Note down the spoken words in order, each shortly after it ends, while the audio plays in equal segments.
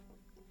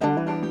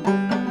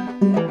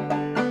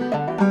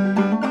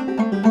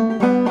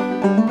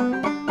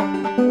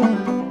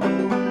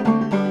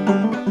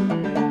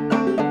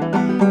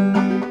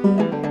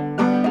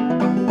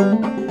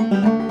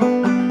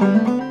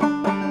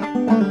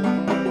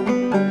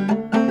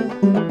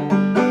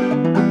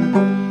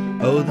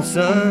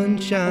sun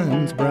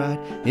shines bright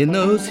in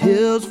those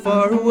hills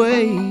far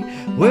away,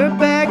 where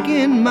back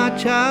in my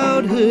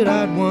childhood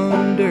I'd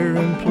wander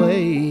and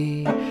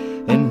play.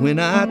 And when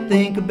I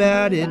think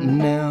about it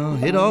now,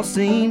 it all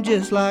seems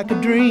just like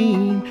a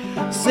dream,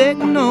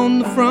 sitting on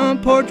the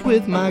front porch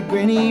with my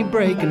granny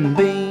breaking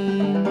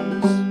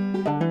beans.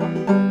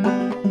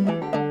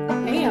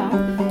 Hey y'all,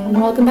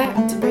 and welcome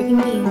back to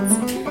Breaking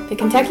Beans, the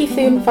Kentucky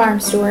Food and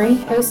Farm Story,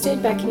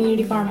 hosted by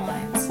Community Farm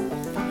Alliance.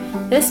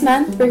 This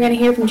month, we're going to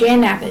hear from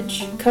Jan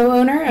Nappage,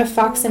 co-owner of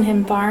Fox and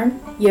Hen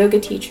Farm, yoga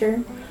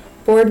teacher,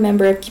 board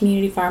member of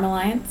Community Farm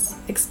Alliance,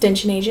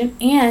 extension agent,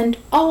 and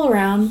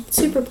all-around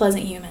super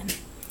pleasant human.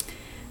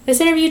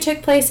 This interview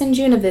took place in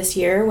June of this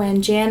year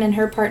when Jan and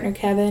her partner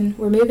Kevin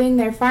were moving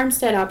their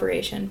farmstead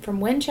operation from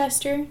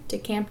Winchester to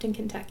Campton,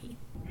 Kentucky.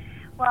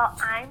 Well,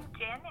 I'm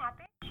Jan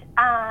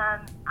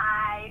Nappage.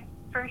 I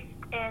first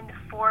and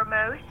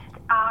foremost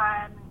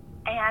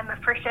am a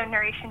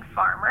first-generation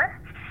farmer.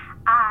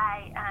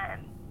 I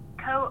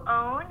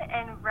co-own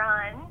and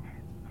run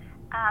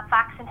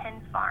Fox and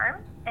Hen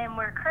Farm, and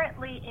we're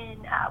currently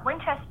in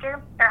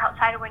Winchester, or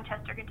outside of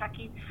Winchester,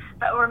 Kentucky,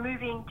 but we're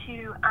moving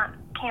to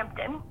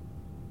Campton,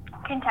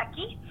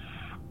 Kentucky.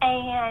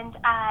 And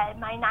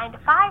my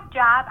 9-to-5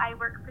 job, I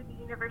work for the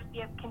University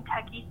of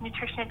Kentucky's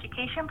Nutrition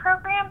Education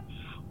Program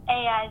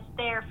as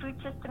their food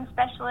system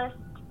specialist,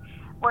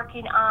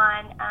 working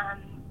on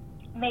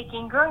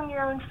growing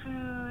your own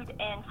food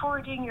and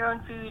foraging your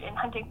own food and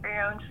hunting for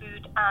your own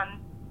food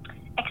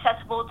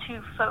accessible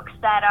to folks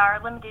that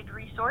are limited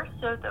resource,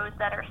 so those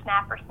that are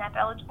SNAP or SNAP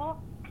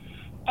eligible.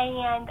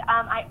 And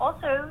I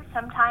also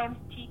sometimes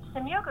teach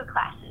some yoga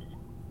classes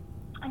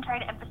and try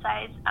to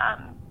emphasize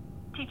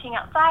teaching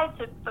outside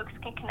so folks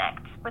can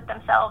connect with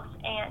themselves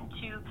and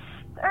to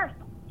the earth.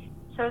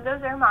 So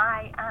those are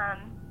my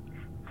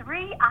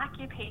three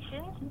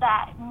occupations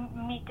that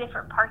meet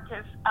different parts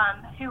of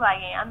who I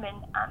am,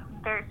 and I'm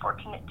very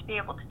fortunate to be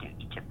able to do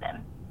each of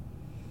them.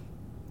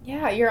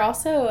 Yeah, you're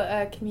also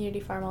a Community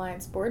Farm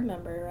Alliance board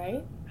member,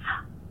 right?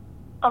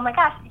 Oh my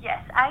gosh,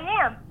 yes, I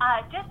am.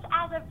 Just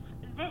as of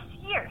this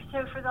year,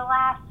 so for the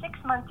last 6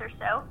 months or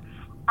so,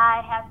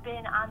 I have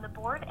been on the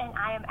board, and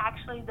I am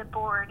actually the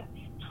board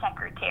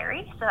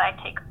secretary, so I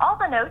take all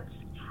the notes,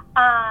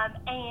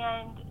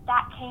 and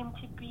that came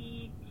to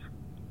be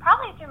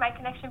probably through my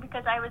connection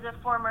because I was a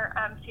former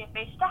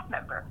CFA staff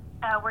member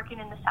working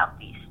in the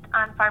Southeast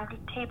on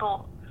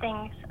farm-to-table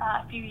things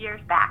a few years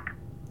back.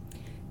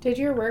 Did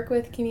your work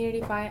with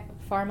Community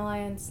Farm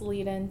Alliance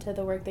lead into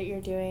the work that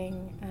you're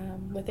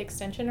doing with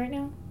Extension right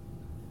now?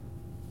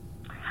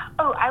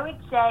 Oh, I would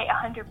say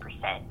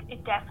 100%.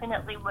 It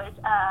definitely was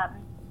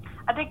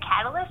a big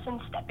catalyst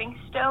and stepping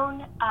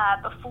stone.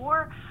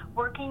 Before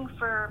working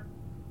for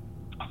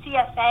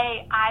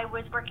CFA, I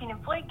was working in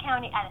Floyd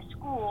County at a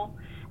school,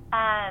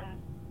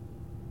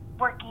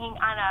 working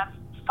on a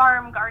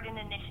farm garden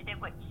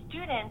initiative with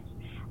students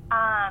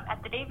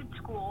at the David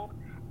School,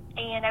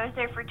 and I was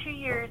there for 2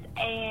 years,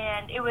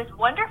 and it was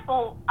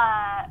wonderful,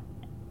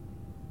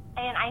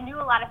 and I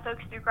knew a lot of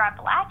folks through Grow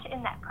Appalachia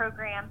in that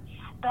program,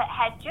 but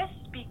had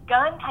just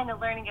begun kind of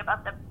learning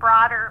about the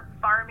broader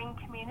farming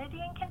community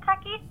in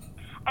Kentucky.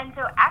 And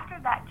so after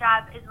that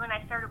job is when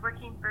I started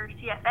working for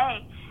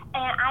CFA,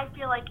 and I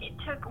feel like it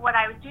took what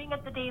I was doing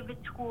at the David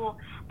School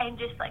and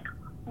just like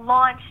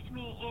launched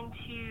me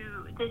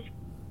into this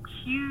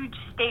huge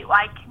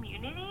statewide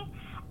community,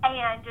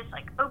 and just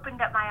like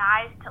opened up my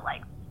eyes to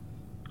like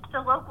the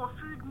local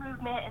food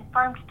movement and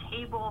farm to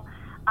table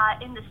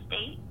in the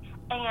state.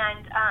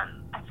 And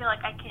I feel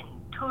like I can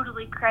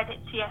totally credit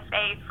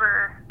CFA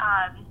for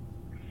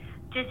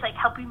just like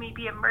helping me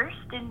be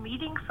immersed in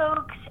meeting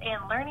folks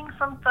and learning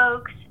from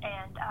folks,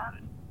 and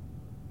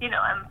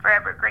I'm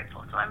forever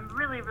grateful. So I'm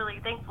really, really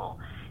thankful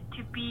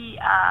to be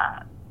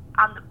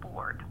on the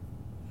board.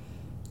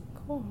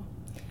 Cool.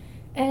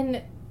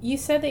 And you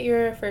said that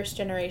you're a first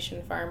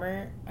generation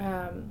farmer.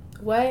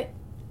 What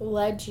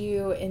led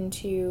you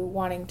into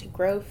wanting to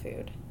grow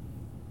food?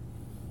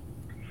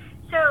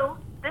 So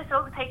this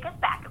will take us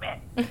back a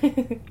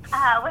bit.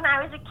 When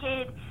I was a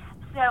kid,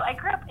 so I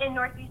grew up in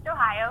Northeast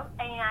Ohio,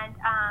 and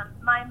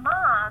my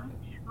mom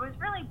was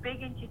really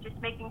big into just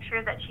making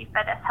sure that she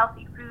fed us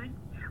healthy foods.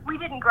 We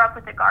didn't grow up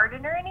with a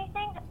garden or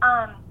anything,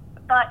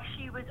 but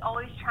she was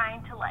always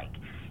trying to like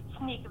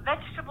sneak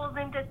vegetables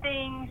into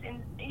things,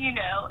 and in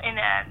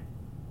a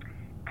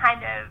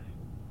kind of,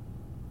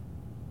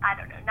 I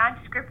don't know,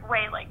 nondescript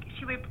way. Like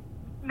she would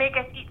make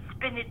us eat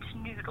spinach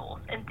noodles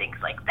and things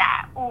like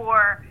that,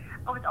 or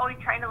I was always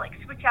trying to like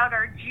switch out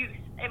our juice,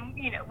 and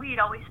we'd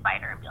always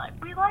fight her and be like,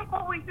 we like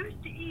what we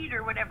used to eat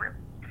or whatever.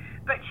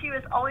 But she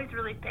was always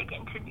really big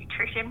into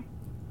nutrition.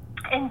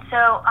 And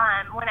so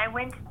when I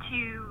went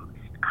to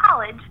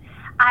college,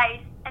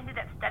 I ended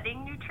up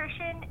studying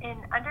nutrition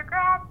in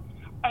undergrad,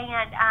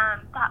 and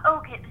thought,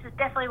 okay, this is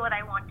definitely what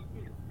I want to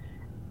do.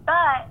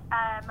 But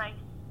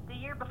the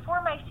year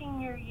before my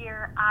senior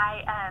year,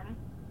 I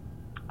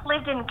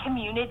lived in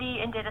community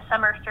and did a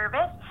summer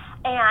service,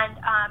 and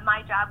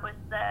my job was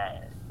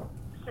the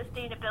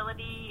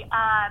sustainability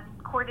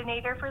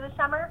coordinator for the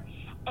summer.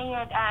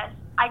 And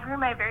I grew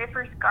my very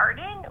first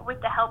garden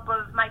with the help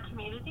of my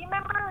community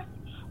members,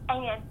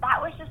 and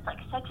that was just like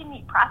such a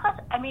neat process.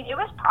 I mean, it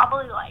was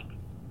probably like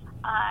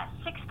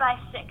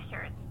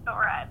 6x6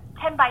 or a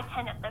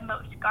 10x10 at the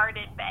most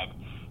garden bed,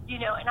 you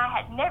know, and I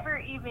had never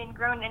even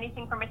grown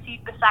anything from a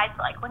seed besides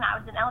like when I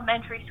was in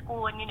elementary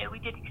school and, you know, we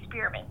did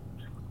experiments.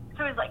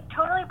 So it was like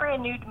totally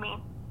brand new to me,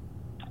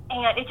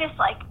 and it just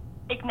like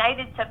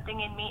ignited something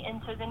in me.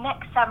 And so the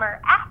next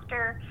summer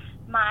after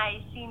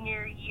my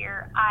senior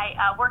year,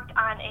 I worked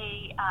on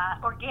a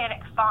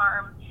organic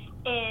farm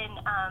in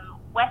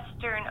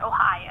western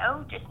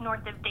Ohio, just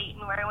north of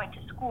Dayton, where I went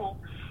to school.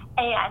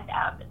 And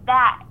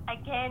that,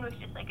 again, was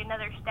just like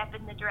another step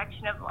in the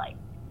direction of like,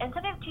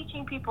 instead of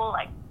teaching people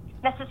like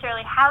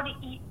necessarily how to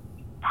eat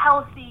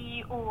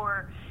healthy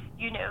or,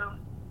 you know,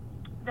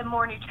 the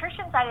more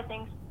nutrition side of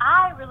things,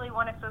 I really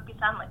want to focus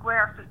on like where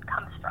our food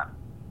comes from.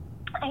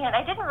 And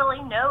I didn't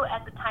really know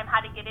at the time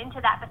how to get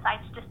into that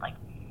besides just like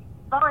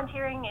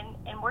volunteering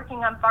and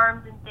working on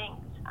farms and things.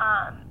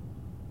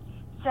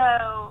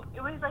 So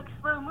it was like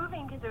slow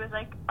moving because it was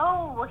like,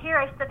 oh, well, here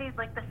I studied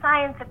like the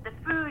science of the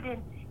food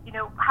and, you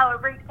know, how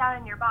it breaks down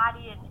in your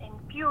body and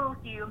fuels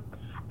you.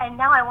 And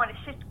now I want to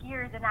shift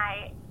gears and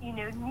I, you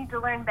know, need to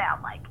learn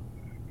about like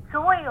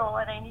soil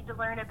and I need to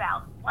learn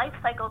about life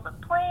cycles of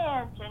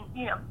plants and,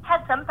 you know,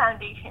 had some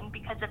foundation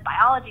because of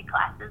biology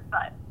classes.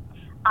 But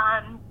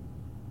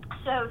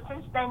so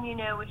since then, you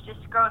know, it was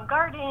just growing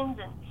gardens,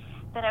 and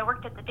then I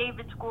worked at the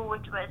David School,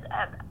 which was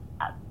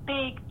a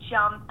big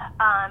jump,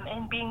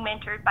 and being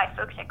mentored by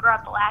folks at Grow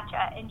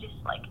Appalachia and just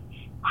like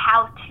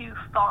how to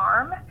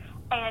farm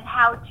and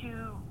how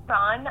to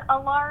run a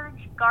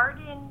large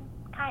garden.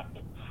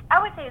 I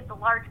would say it's a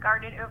large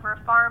garden over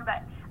a farm,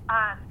 but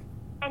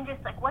and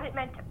just like what it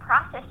meant to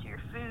process your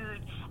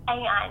food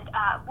and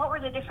what were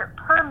the different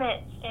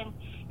permits, and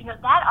you know,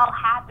 that all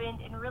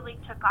happened and really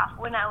took off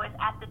when I was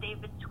at the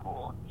David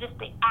School. Just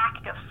the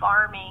act of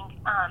farming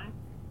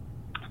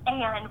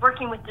and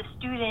working with the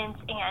students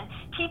and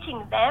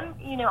teaching them,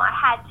 you know, I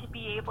had to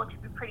be able to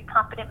be pretty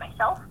confident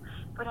myself,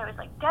 but I was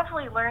like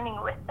definitely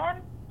learning with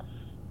them.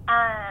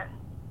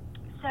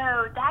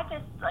 So that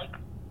just like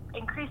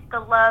increased the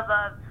love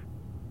of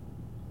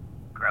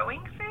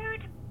growing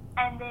food.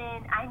 And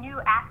then I knew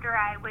after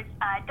I was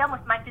done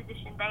with my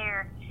position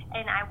there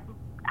and I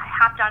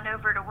hopped on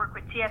over to work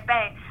with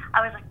CFA,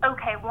 I was like,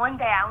 okay, one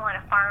day I want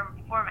to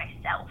farm for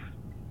myself.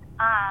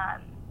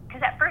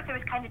 Because at first it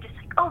was kind of just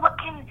like, oh, what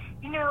can,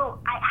 you know,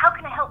 how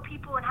can I help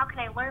people and how can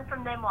I learn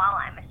from them while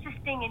I'm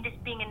assisting and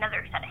just being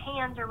another set of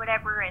hands or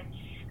whatever. And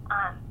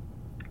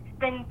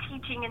then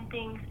teaching and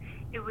things,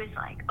 it was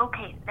like,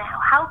 okay, now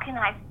how can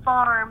I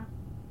farm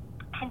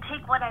and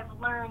take what I've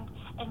learned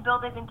and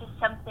build it into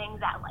something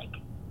that like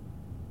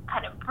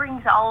kind of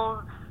brings all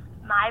of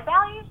my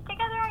values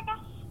together, I guess.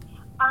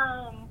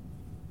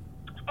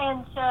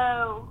 And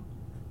so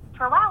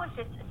for a while it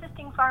was just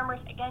assisting farmers,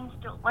 again,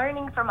 still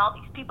learning from all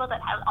these people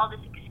that have all this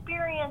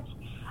experience,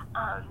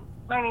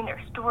 learning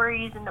their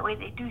stories and the way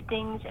they do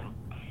things, and,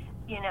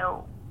 you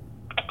know,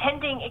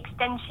 attending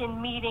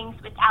extension meetings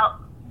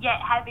without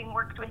yet having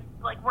worked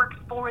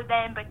for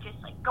them, but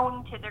just like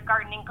going to their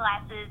gardening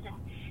classes and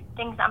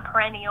things on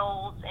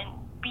perennials and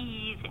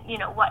bees and, you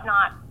know,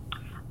 whatnot.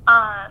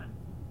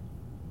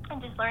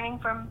 And just learning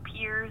from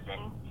peers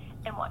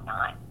and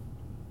whatnot.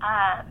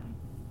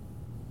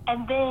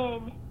 And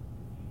then,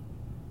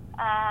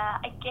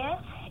 I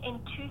guess in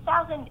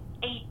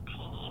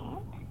 2018,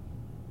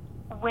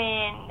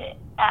 when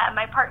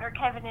my partner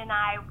Kevin and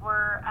I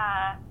were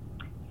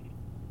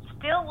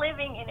still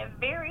living in a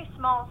very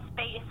small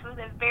space with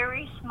a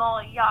very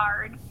small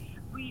yard,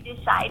 we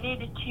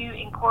decided to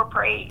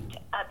incorporate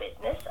a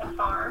business, a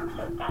farm,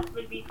 so that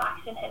would be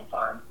Fox and Hen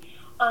Farm,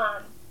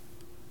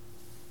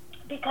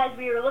 because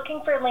we were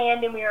looking for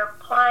land and we were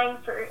applying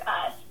for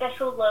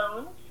special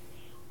loans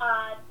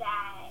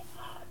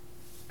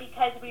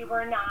because we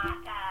were not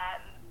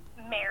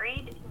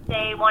married,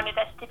 they wanted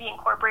us to be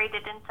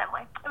incorporated in some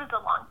way. It was a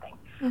long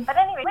thing. But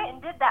anyway, we went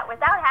and did that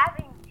without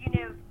having, you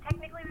know,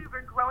 technically we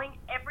were growing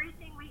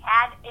everything we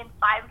had in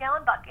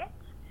 5-gallon buckets.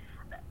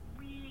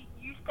 We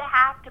used to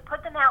have to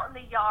put them out in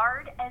the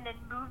yard and then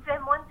move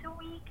them once a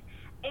week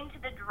into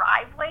the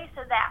driveway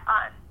so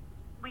that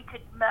we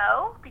could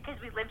mow, because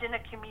we lived in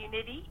a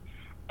community,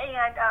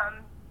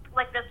 and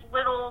like this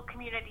little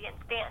community in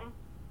Stanton.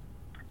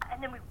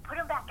 And then we put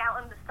them back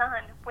out in the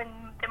sun when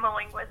the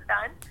mowing was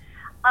done.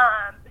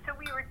 So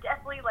we were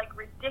definitely like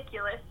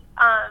ridiculous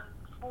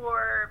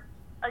for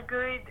a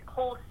good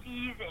whole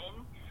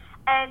season.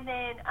 And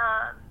then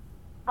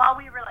while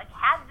we were like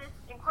had this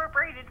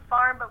incorporated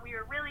farm, but we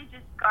were really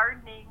just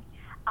gardening,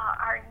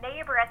 our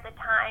neighbor at the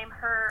time,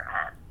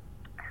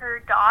 her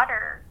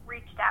daughter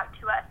reached out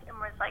to us and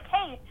was like,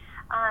 hey,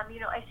 you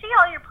know, I see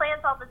all your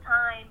plants all the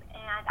time,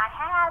 and I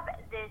have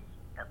this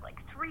like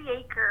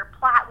 3-acre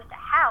plot with a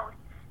house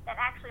that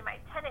actually my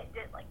tenant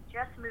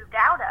just moved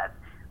out of.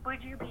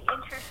 Would you be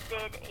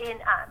interested in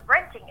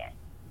renting it?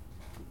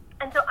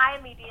 And so I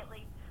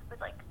immediately was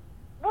like,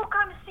 we'll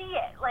come see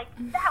it. Like,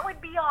 that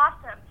would be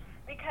awesome.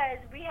 because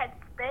we had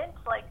spent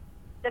like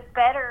the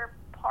better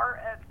part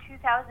of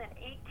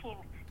 2018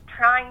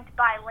 trying to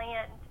buy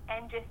land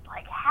and just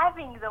like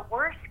having the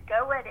worst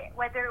go at it.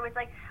 Whether it was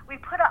like we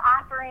put an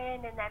offer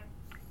in and then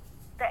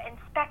the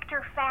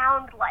inspector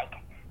found like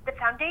the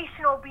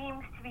foundational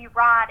beams to be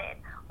rotted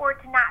or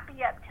to not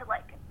be up to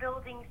like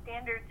building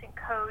standards and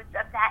codes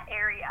of that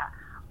area,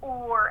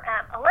 or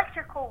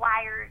electrical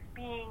wires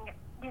being,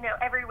 you know,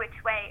 every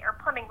which way, or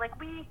plumbing. Like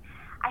we,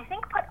 I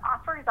think, put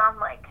offers on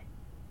like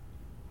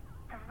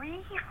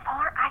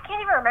I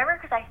can't even remember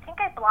because I think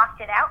I blocked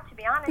it out, to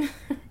be honest.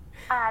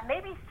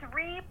 Maybe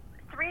three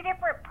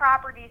different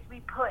properties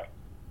we put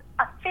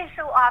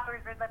official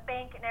offers where the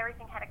bank and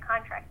everything had a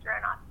contract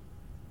thrown on,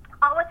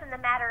 all within the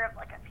matter of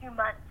like a few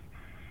months.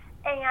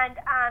 And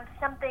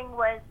something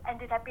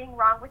ended up being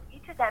wrong with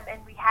each of them,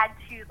 and we had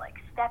to like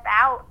step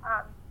out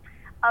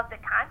of the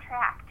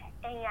contract.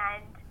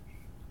 And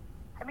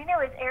I mean, it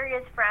was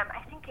areas from,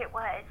 I think it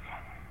was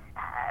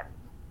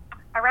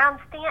around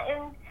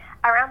Stanton,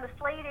 around the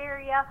Slade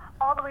area,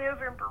 all the way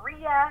over in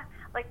Berea.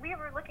 Like, we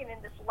were looking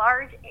in this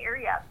large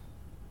area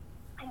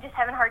and just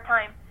having a hard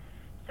time.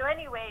 So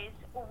anyways,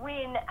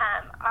 when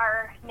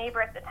our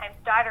neighbor at the time's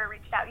daughter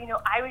reached out, you know,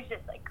 I was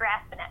just like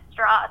grasping at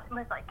straws and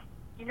was like,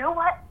 you know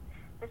what?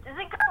 This isn't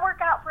going to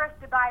work out for us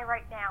to buy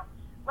right now.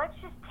 Let's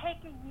just take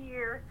a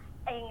year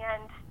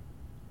and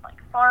like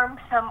farm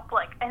some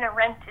like in a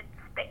rented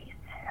space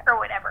or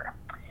whatever.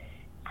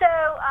 So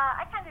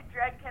I kind of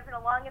dragged Kevin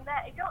along in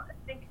that. I don't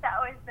think that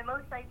was the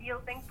most ideal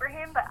thing for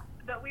him,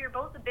 but we were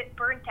both a bit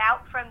burnt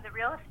out from the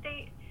real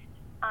estate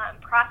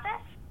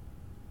process.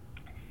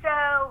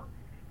 So,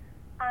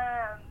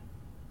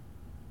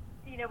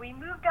 you know, we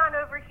moved on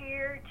over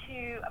here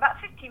to about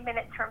 15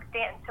 minutes from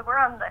Stanton. So we're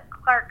on the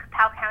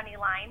Clark-Powell County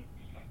line,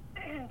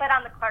 but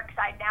on the Clark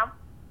side now.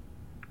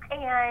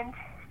 And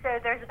so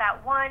there's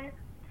about 1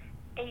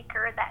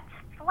 acre that's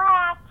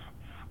flat,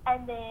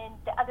 and then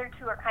the other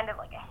 2 are kind of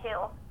like a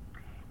hill.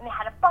 And they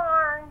had a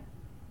barn.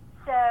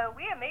 So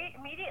we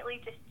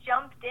immediately just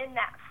jumped in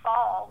that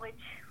fall,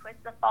 which was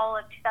the fall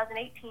of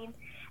 2018,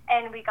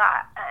 and we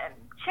got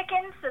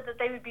chickens so that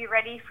they would be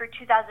ready for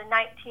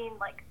 2019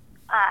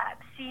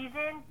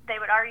 season. They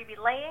would already be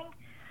laying,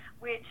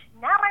 which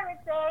now I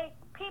would say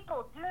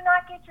people do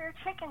not get your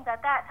chickens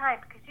at that time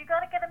because you got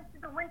to get them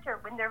through the winter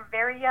when they're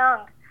very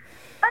young.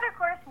 But of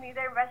course,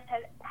 neither of us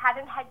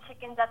hadn't had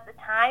chickens at the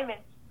time,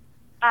 and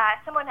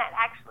someone had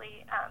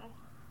actually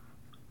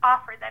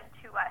offered them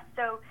to us,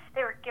 so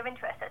they were given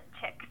to us as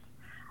chicks.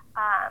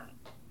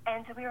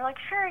 And so we were like,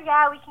 sure,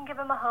 yeah, we can give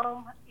them a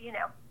home, you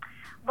know.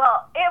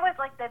 Well, it was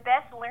like the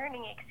best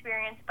learning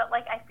experience, but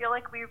like I feel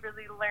like we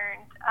really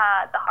learned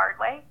the hard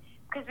way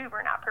because we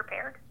were not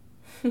prepared.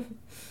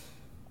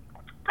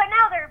 But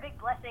now they're a big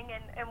blessing,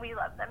 and we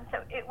love them,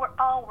 so it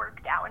all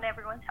worked out, and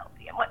everyone's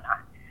healthy and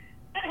whatnot.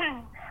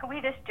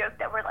 We just joked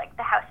that we're like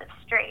the house of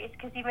strays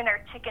because even our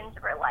chickens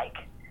were like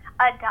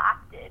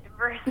adopted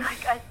versus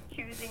like us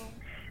choosing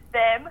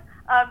them.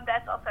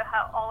 That's also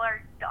how all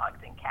our dogs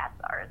and cats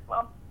are as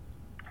well.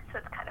 So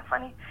it's kind of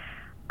funny.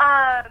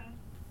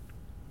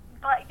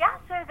 But yeah,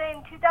 so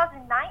then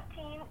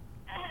 2019,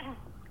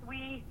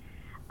 we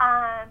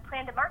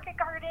planned a market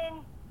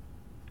garden.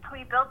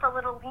 We built a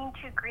little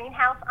lean-to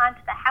greenhouse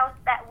onto the house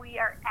that we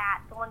are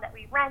at, the one that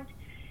we rent.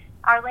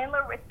 Our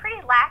landlord was pretty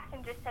lax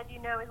and just said,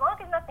 you know, as long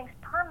as nothing's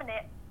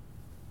permanent,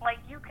 like,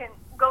 you can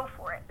go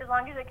for it, as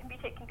long as it can be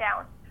taken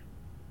down.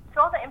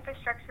 So all the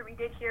infrastructure we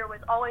did here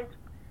was always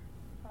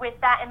with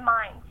that in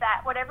mind,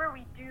 that whatever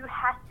we do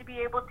has to be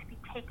able to be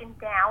taken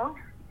down,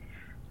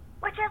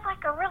 which is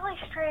like a really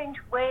strange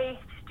way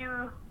to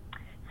do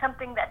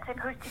something that's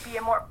supposed to be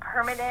a more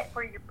permanent,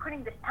 where you're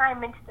putting this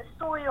time into the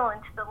soil,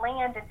 into the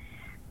land, and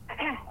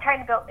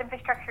trying to build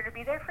infrastructure to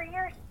be there for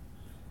years.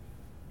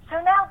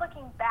 So now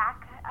looking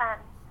back,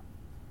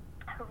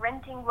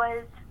 renting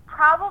was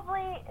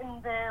probably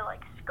in the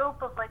like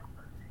scope of like,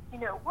 you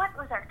know, what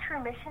was our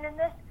true mission in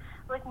this?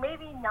 Like,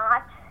 maybe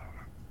not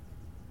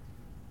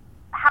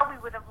how we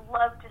would have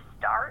loved to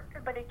start,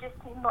 but it just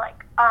seemed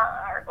like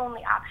our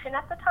only option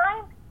at the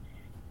time.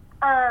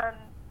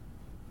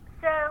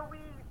 So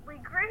we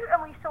grew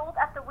and we sold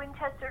at the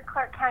Winchester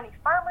Clark County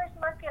Farmers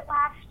Market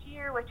last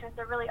year, which was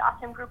a really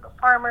awesome group of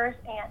farmers,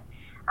 and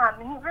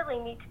you really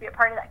need to be a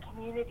part of that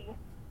community.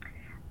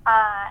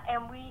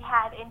 And we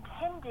had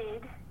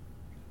intended,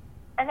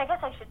 and I guess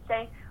I should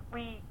say,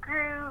 we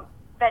grew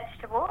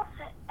vegetables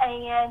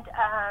and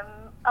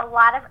a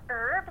lot of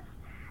herbs,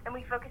 and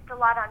we focused a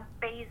lot on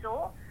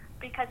basil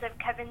because of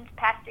Kevin's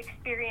past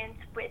experience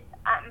with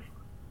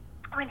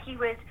when he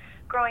was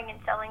growing and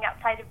selling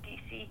outside of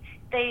DC.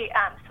 They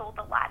sold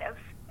a lot of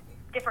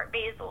different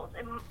basils,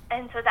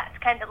 and so that's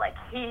kind of like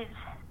his,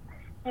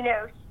 you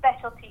know,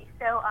 specialty.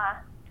 So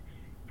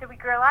so we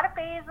grew a lot of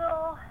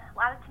basil, a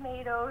lot of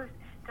tomatoes,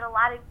 did a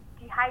lot of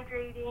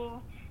dehydrating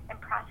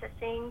and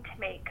processing to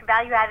make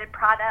value-added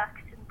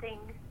products and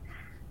things.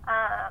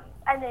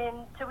 And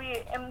then, so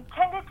we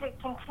intended to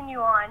continue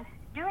on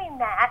doing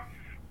that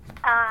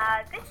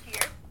this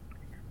year,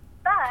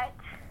 but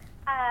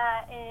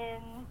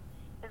in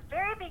the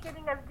very beginning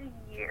of the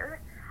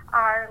year,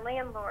 our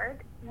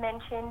landlord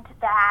mentioned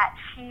that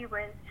she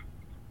was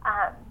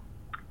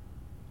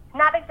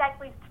not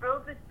exactly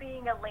thrilled with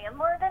being a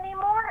landlord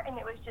anymore, and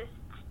it was just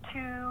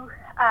too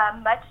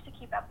much to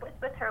keep up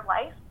with her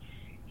life.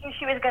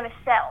 She was going to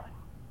sell.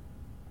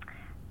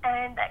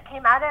 And that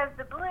came out of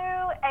the blue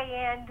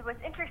and was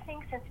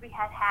interesting since we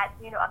had,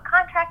 a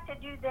contract to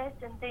do this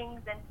and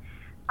things. And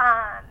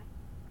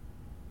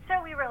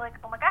so we were like,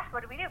 oh my gosh,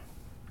 what do we do?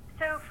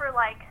 So for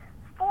like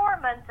 4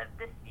 months of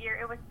this year,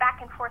 it was back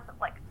and forth of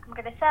like, I'm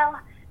going to sell,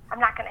 I'm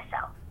not going to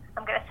sell.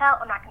 I'm going to sell,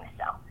 I'm not going to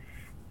sell.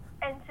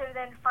 And so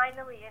then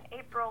finally in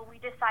April, we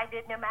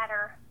decided no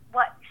matter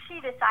what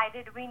she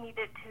decided, we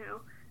needed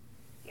to,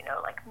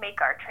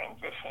 make our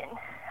transition.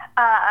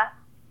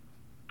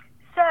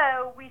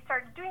 So we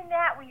started doing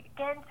that. We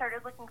again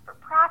started looking for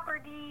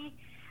property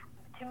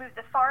to move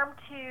the farm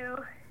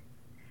to,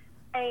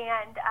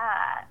 and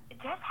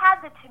just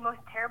had the most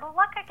terrible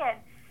luck again.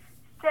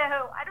 So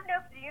I don't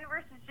know if the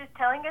universe is just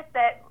telling us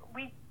that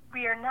we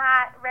are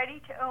not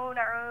ready to own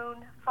our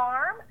own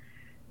farm,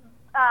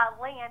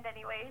 land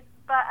anyways.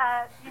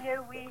 But,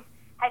 we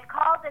had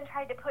called and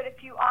tried to put a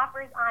few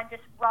offers on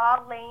just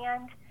raw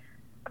land.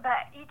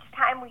 But each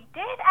time we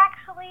did,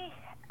 actually,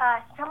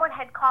 someone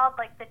had called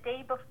like the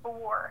day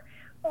before,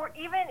 or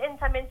even in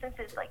some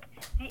instances like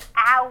the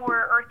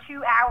hour or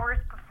 2 hours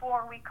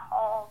before we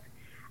called,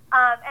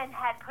 and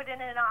had put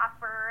in an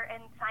offer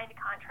and signed a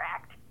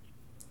contract.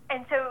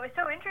 And so it was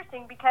so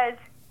interesting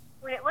because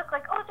when it looked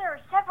like, there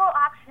are several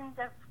options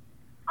of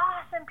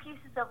awesome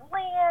pieces of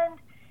land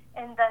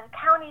in the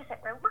counties that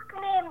we're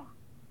looking in,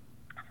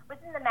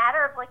 within the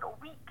matter of like a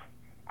week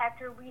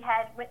after we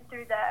had went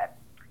through the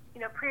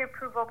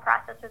pre-approval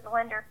process with the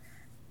lender,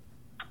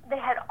 they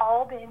had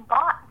all been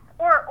bought,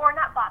 or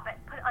not bought, but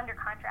put under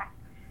contract.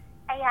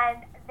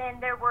 And then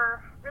there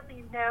were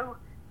really no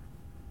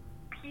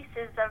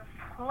pieces of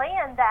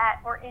land that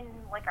were in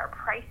like our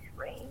price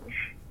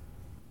range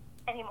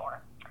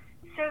anymore.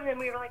 So then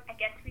we were like, I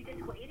guess we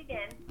just wait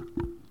again.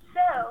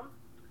 So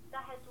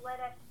that has led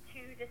us to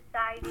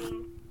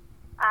deciding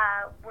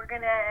we're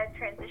going to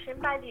transition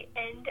by the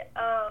end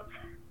of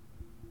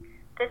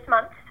this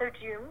month, so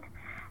June.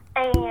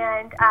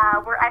 And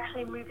we're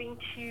actually moving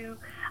to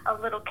a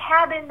little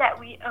cabin that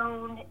we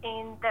own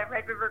in the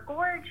Red River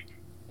Gorge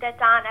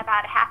that's on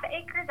about a half an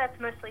acre that's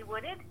mostly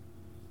wooded.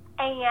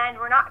 And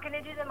we're not going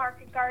to do the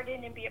market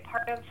garden and be a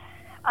part of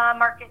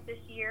market this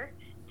year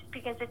just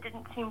because it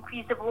didn't seem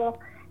feasible,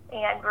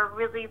 and we're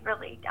really,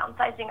 really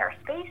downsizing our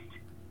space.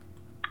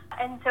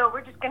 And so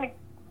we're just going to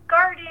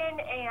garden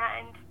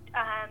and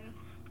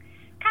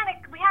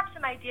we have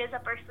some ideas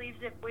up our sleeves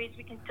of ways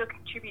we can still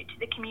contribute to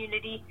the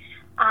community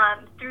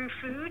through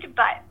food,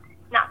 but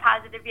not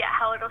positive yet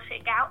how it'll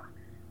shake out.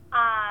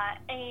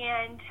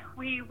 And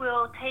we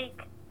will take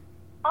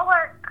all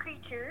our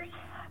creatures,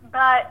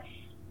 but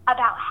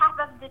about half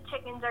of the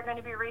chickens are going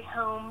to be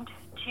rehomed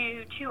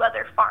to 2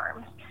 other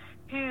farms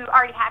who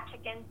already have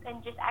chickens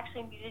and just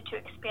actually needed to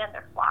expand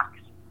their flocks.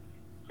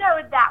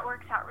 So that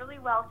works out really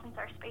well since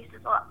our space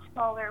is a lot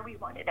smaller. We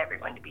wanted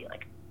everyone to be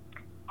like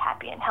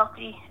happy and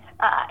healthy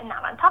and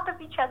not on top of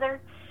each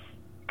other,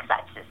 because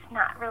that's just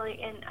not really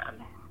in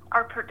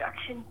our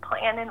production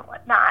plan and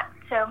whatnot.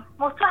 So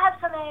we'll still have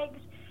some eggs,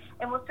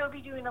 and we'll still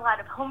be doing a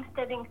lot of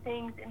homesteading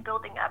things and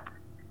building up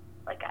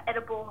like an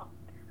edible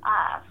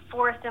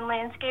forest and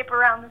landscape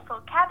around this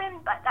little cabin,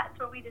 but that's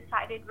what we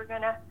decided we're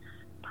going to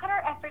put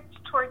our efforts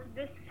towards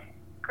this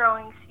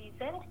growing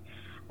season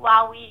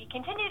while we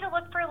continue to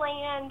look for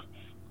land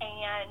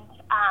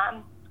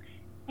and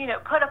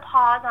put a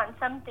pause on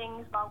some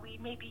things while we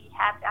maybe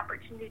have the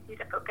opportunity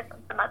to focus on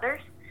some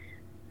others.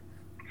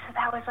 So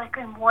that was like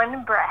in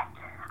one breath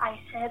I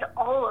said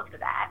all of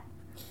that.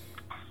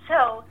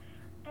 So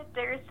if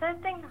there's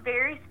something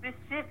very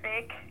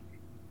specific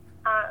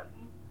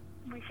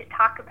we should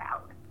talk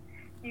about,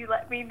 you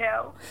let me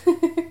know.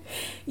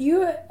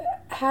 You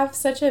have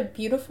such a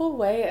beautiful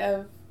way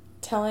of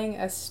telling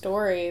a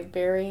story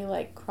very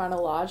like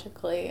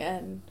chronologically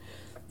and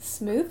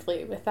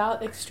smoothly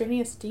without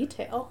extraneous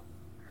detail.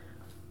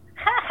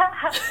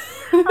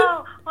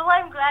 Oh, well,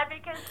 I'm glad,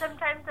 because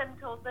sometimes I'm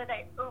told that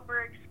I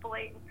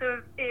over-explain.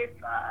 So if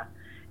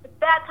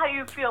that's how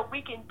you feel,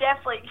 we can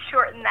definitely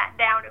shorten that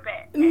down a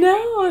bit.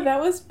 No, that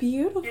was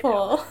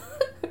beautiful.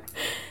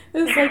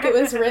 It was like it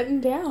was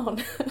written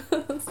down.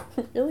 It was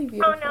really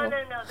beautiful. Oh, no.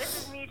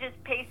 This is me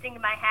just pacing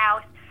my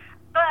house.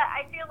 But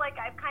I feel like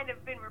I've kind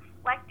of been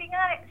reflecting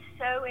on it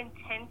so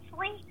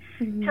intensely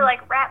to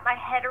like wrap my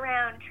head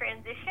around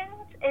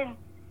transitions and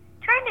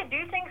trying to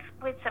do things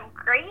with some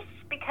grace,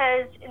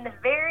 because in the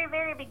very,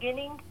 very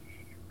beginning,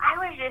 I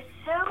was just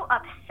so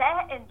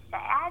upset and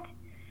sad.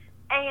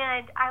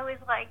 And I was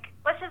like,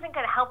 this isn't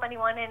going to help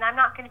anyone, and I'm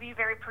not going to be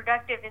very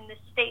productive in this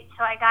state,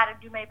 so I got to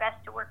do my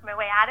best to work my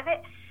way out of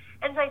it.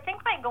 And so I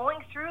think by going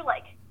through,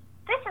 like,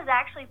 this has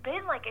actually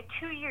been like a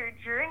 2-year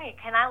journey.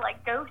 Can I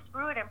like go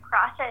through it and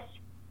process?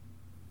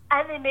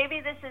 And then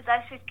maybe this is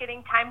us just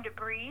getting time to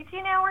breathe,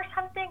 or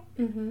something,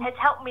 has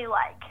helped me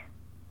like,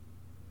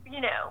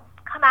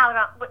 come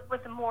out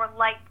with more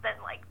light than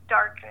like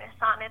darkness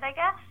on it, I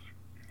guess.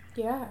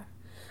 Yeah.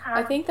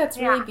 I think that's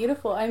really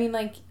beautiful. I mean,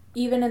 like,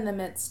 even in the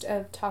midst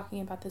of talking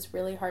about this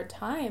really hard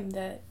time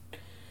that,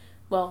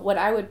 well, what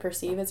I would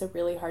perceive as a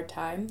really hard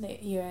time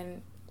that you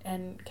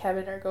and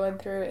Kevin are going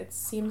through, it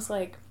seems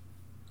like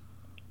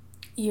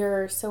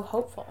you're so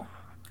hopeful.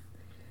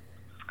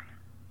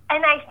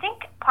 And I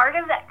think part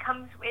of that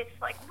comes with,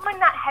 like, one,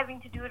 not having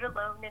to do it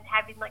alone and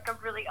having, like, a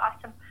really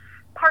awesome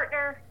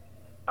partner,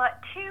 but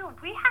two,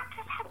 we have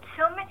just had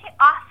so many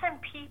awesome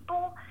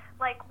people.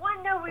 Like,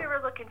 one, know we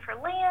were looking for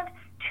land.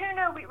 Two,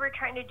 know we were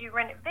trying to do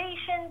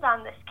renovations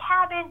on this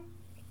cabin.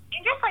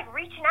 And just, like,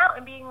 reaching out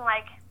and being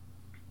like,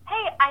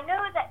 hey, I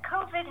know that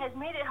COVID has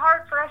made it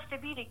hard for us to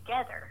be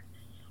together.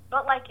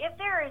 But, like, if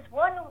there is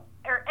one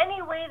or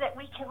any way that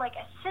we can, like,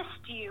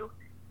 assist you,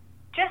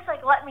 just,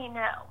 like, let me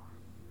know.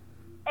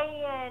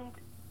 And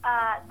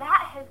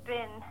that has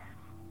been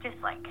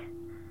just, like,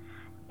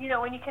 you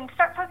know, when you can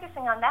start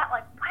focusing on that,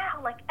 like,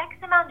 wow, like, X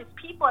amount of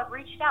people have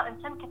reached out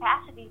in some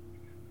capacity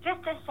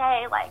just to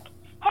say, like,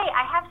 hey,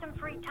 I have some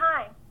free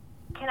time.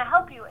 Can I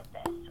help you with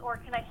this? Or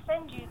can I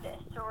send you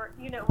this? Or,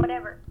 you know,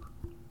 whatever.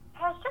 It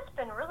has just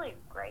been really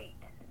great.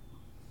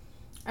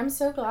 I'm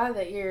so glad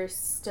that you're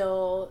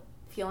still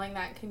feeling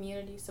that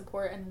community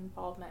support and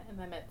involvement in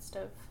the midst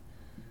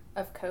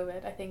of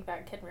COVID. I think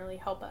that can really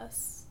help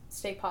us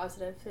stay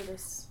positive through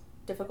this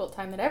difficult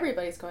time that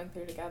everybody's going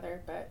through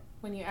together. But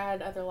when you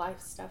add other life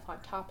stuff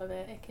on top of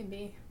it, it can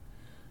be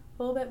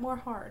a little bit more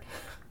hard.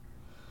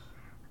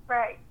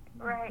 Right.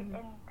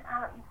 And,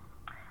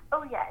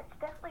 oh yeah, it's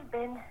definitely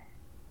been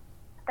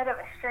a bit of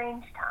a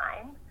strange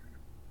time,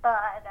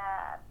 but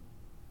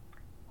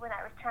when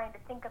I was trying to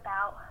think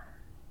about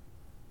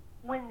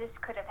when this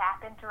could have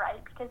happened,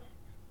 right, because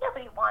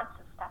nobody wants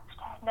this stuff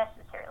to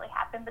necessarily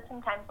happen, but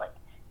sometimes, like,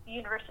 the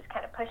universe is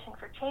kind of pushing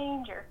for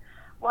change or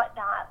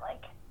whatnot,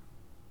 like,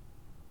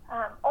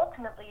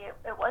 ultimately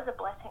it was a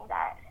blessing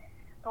that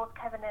both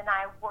Kevin and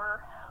I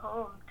were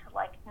home to,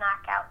 like,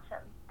 knock out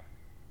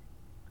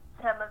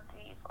some of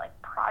these, like,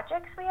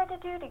 projects we had to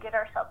do to get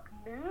ourselves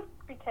moved,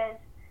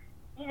 because,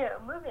 you know,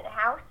 moving a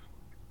house,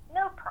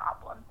 no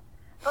problem.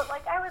 But,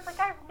 like, I was like,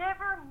 I've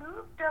never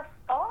moved a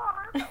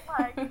farm.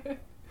 Like,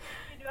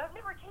 you know, I've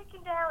never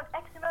taken down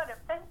X amount of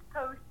fence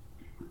posts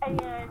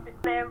and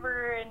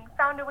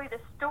found a way to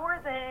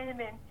store them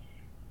and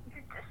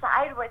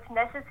decide what's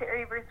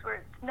necessary versus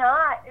what's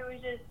not. It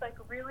was just, like,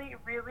 really,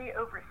 really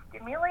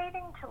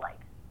overstimulating to, like,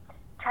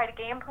 try to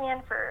game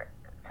plan for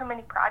so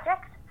many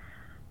projects.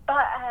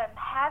 But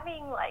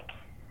having, like,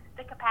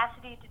 the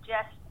capacity to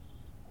just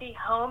be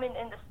home in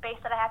the space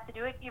that I have to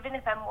do it, even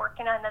if I'm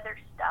working on other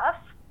stuff,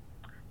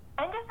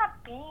 I ended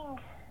up being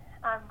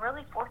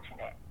really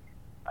fortunate.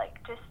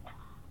 Like, just,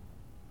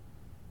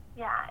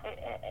 yeah,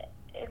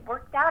 it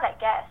worked out, I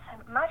guess.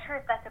 I'm not sure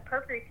if that's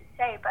appropriate to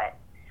say, but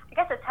I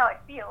guess that's how I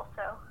feel,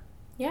 so.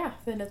 Yeah,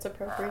 then it's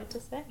appropriate to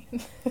say.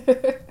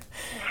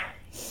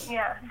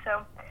 Yeah,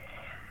 so.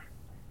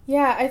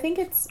 Yeah, I think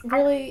it's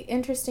really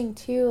interesting,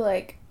 too,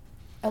 like,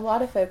 a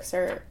lot of folks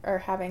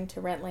are having to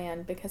rent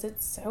land because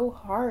it's so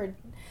hard.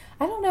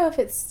 I don't know if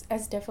it's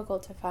as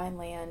difficult to find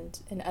land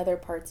in other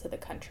parts of the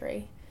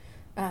country,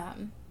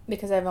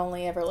 because I've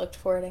only ever looked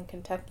for it in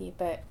Kentucky,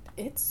 but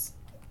it's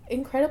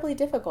incredibly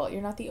difficult.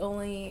 You're not the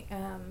only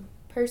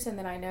person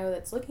that I know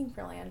that's looking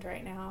for land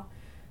right now.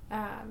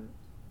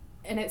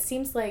 And it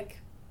seems like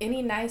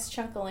any nice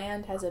chunk of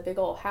land has a big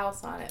old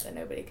house on it that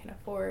nobody can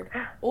afford.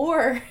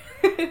 Or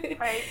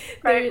right.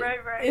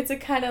 It's a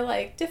kind of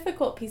like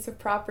difficult piece of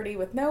property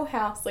with no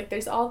house. Like,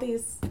 there's all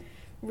these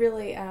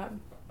really,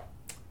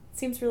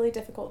 seems really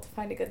difficult to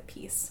find a good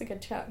piece, a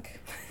good chunk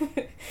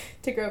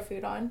to grow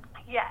food on.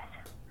 Yes.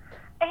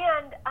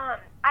 And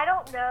I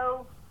don't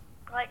know,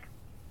 like,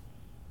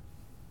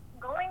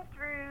 going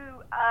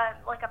through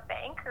like a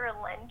bank or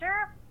a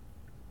lender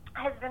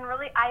has been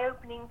really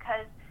eye-opening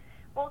because,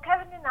 well,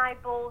 Kevin and I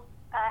both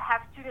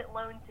have student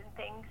loans and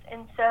things,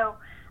 and so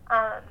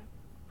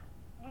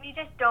we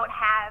just don't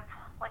have,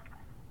 like,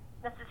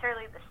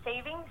 necessarily the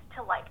savings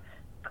to, like,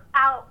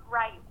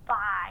 outright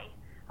buy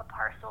a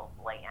parcel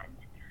of land.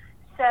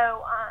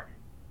 So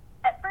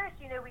at first,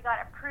 you know, we got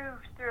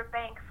approved through a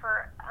bank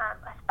for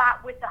a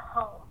spot with a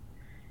home,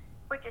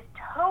 which is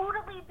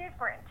totally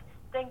different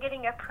than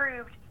getting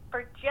approved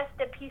for just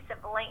a piece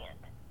of land.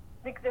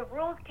 Like, the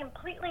rules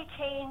completely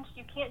changed.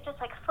 You can't just,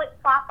 like,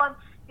 flip-flop them.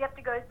 You have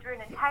to go through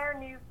an entire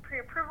new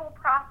pre-approval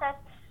process,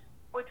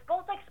 which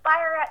both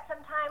expire at some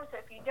time. So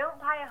if you don't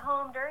buy a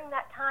home during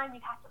that time,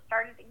 you have to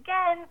start it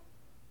again.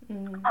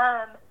 Mm-hmm.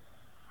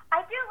 I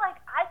feel like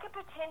I could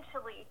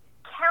potentially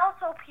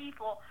counsel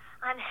people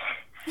on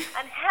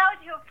how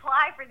to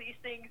apply for these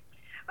things,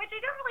 which I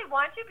don't really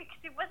want to because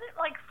it wasn't,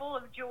 like, full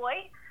of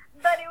joy,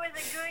 but it was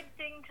a good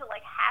thing to,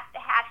 like, have to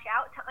hash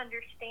out to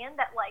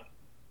understand that, like,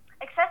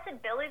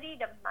 accessibility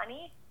to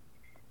money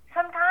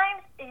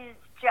sometimes is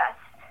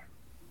just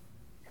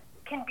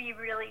can be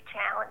really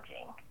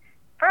challenging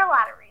for a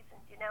lot of reasons,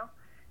 you know.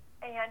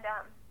 And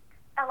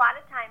a lot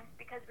of times,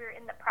 because we were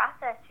in the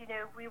process,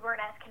 we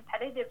weren't as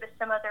competitive as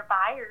some other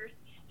buyers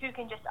who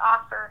can just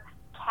offer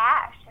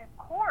cash. And of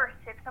course,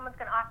 if someone's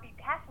going to offer you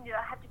cash and you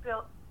don't have to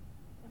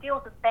deal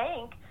with a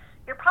bank,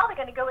 you're probably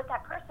going to go with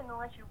that person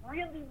unless you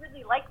really,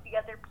 really like the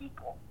other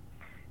people.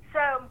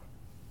 So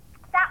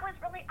that was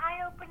really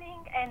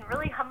eye-opening and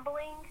really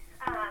humbling.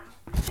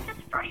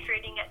 Just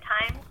frustrating at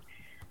times.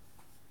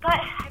 But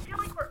I feel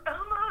like we're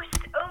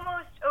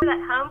almost over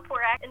that hump.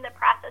 We're in the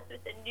process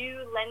with a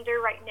new lender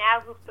right now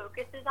who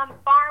focuses on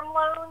farm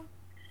loans.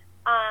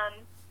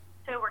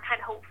 So we're kind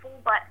of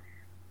hopeful. But,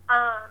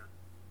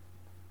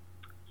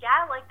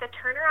 yeah, like the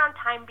turnaround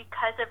time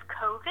because of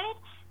COVID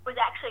was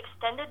actually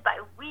extended by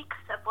weeks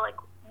of like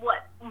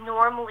what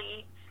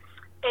normally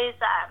is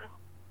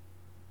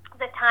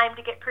the time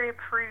to get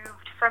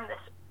pre-approved from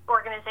this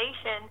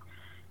organization,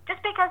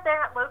 just because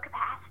they're at low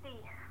capacity.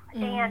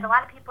 And a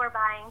lot of people are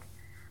buying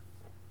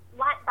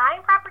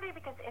property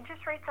because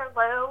interest rates are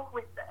low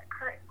with the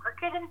current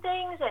market and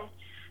things, and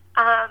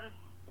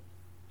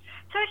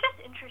so it's just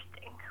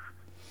interesting.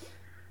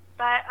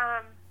 But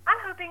I'm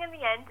hoping in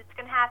the end it's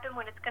going to happen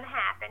when it's going to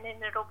happen,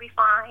 and it'll be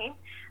fine.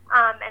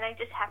 And I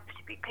just have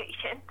to be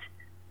patient,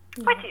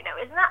 which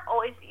is not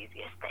always the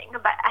easiest thing.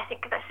 But I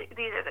think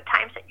these are the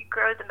times that you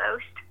grow the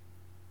most.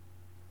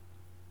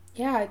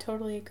 Yeah, I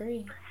totally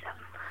agree.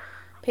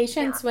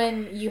 Patience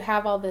when you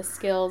have all the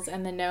skills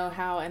and the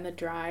know-how and the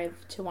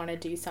drive to want to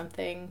do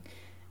something,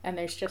 and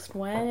there's just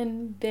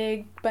one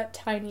big but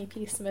tiny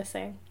piece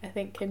missing, I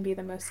think can be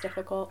the most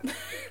difficult.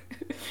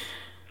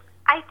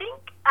 I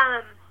think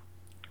I'm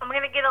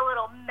going to get a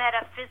little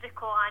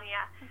metaphysical on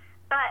you,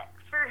 but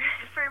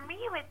for me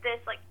with this,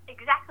 like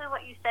exactly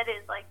what you said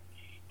is like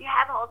you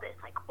have all this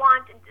like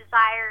want and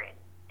desire and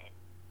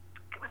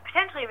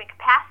potentially even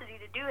capacity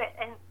to do it,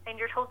 and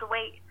you're told to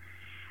wait.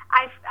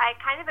 I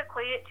kind of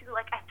equate it to,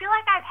 like, I feel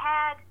like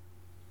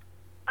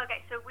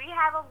so we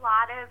have a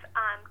lot of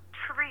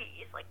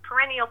trees, like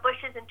perennial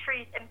bushes and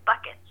trees in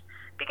buckets,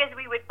 because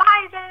we would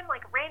buy them,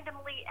 like,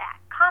 randomly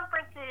at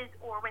conferences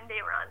or when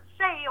they were on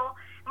sale,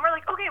 and we're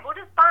like, okay, we'll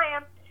just buy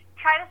them,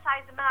 try to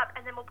size them up,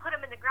 and then we'll put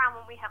them in the ground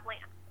when we have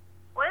land.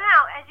 Well,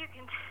 now, as you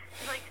can,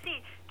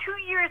 see,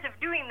 2 years of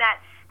doing that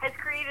has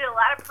created a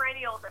lot of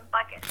perennials and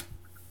buckets.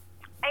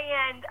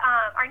 And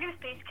our new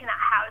space cannot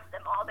house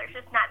them all. There's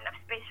just not enough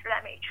space for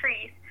that many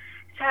trees.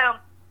 So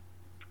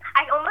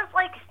I almost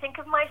think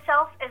of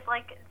myself as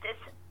like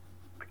this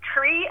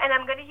tree, and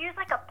I'm going to use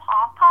like a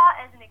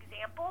pawpaw as an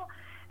example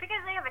because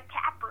they have a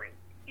taproot,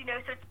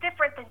 so it's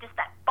different than just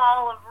that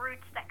ball of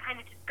roots that kind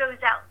of just goes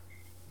out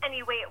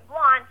any way it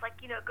wants,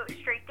 it goes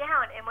straight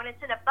down. And when it's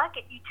in a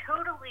bucket, you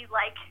totally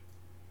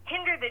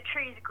hinder the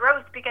tree's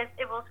growth because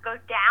it will go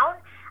down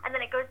and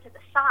then it goes to the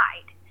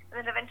side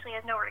and then eventually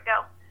has nowhere to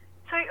go.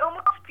 So I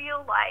almost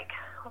feel like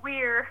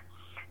we're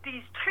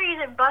these trees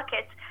and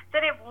buckets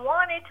that have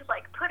wanted to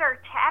put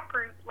our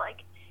taproot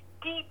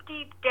deep,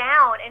 deep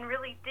down and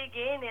really dig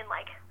in and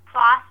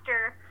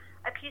foster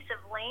a piece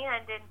of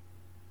land and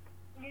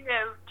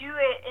do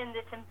it in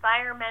this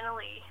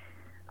environmentally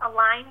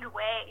aligned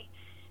way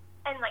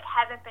and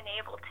haven't been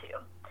able to.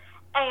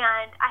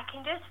 And I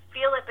can just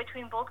feel it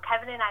between both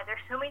Kevin and I.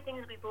 There's so many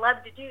things we'd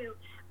love to do,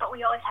 but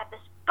we always have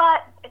this,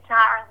 but it's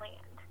not our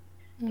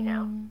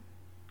land,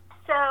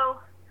 So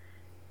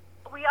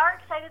we are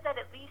excited that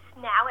at least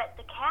now at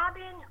the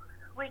cabin,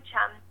 which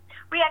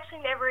we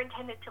actually never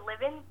intended to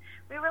live in,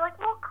 we were like,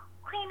 we'll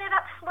clean it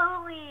up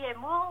slowly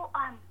and we'll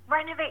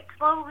renovate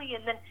slowly,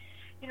 and then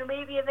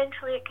maybe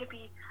eventually it could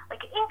be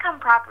like an income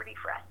property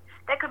for us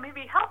that could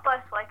maybe help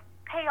us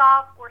pay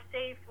off or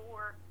save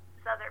for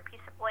this other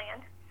piece of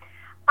land.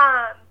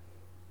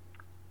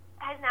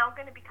 Has now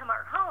going to become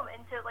our home,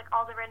 and so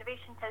all the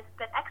renovations has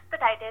been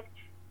expedited.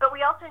 But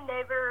we also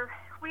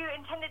we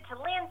intended to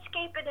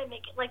landscape it and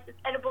make it this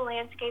edible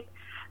landscape.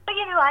 But,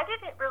 I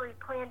didn't really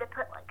plan to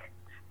put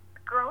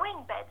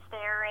growing beds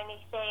there or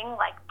anything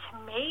like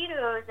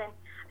tomatoes. And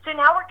so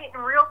now we're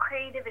getting real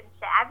creative and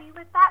savvy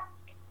with that.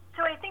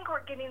 So I think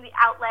we're getting the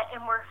outlet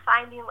and we're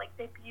finding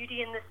the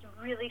beauty in this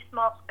really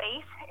small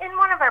space in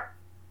one of our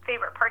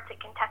favorite parts of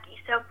Kentucky.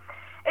 So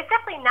it's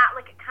definitely not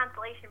a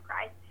consolation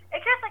prize.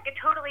 It's just a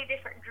totally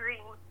different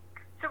dream.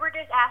 So we're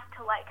just asked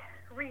to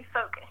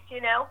refocus,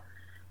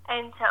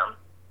 And so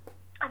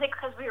I think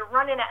because we were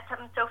running at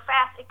something so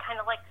fast, it kind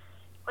of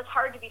was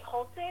hard to be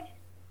halted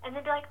and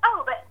then be like,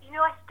 oh, but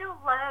I still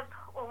love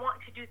or want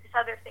to do this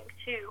other thing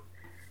too.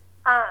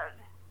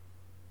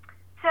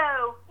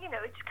 So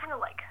it's kind of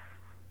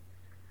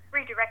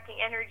redirecting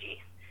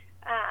energy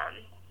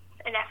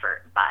and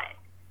effort, but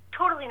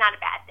totally not a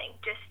bad thing.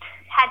 Just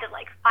had to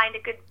find a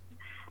good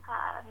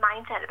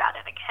mindset about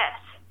it, I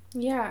guess.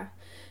 Yeah.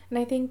 And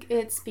I think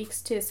it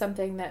speaks to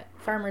something that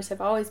farmers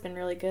have always been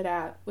really good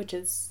at, which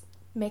is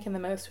making the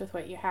most with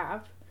what you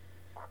have.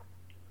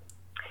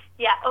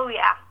 Yeah, oh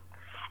yeah.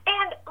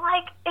 And,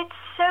 it's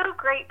so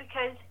great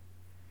because,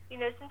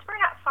 since we're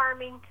not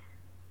farming,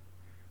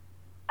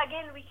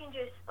 again, we can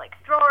just,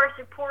 throw our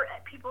support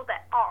at people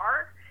that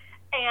are,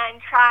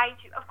 and try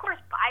to, of course,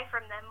 buy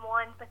from them,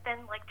 one, but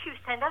then, like, two,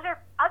 send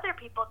other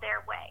people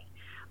their way.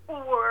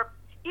 Or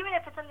even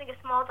if it's something as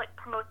small as, like,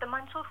 promote them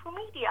on social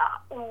media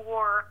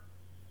or,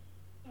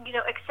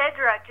 et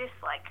cetera, just,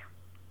 like,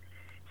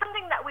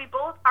 something that we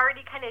both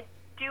already kind of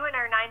do in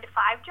our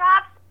 9-to-5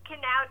 jobs can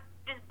now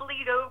just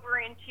bleed over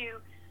into,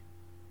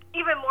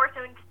 even more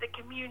so into the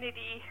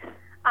community,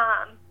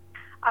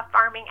 a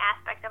farming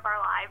aspect of our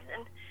lives,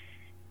 and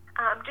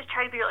just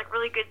try to be like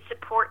really good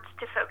supports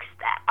to folks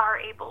that are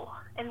able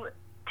and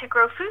to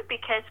grow food,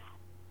 because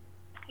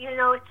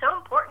it's so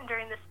important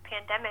during this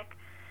pandemic,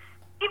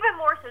 even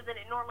more so than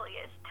it normally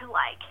is, to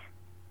like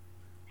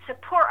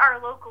support our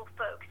local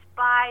folks,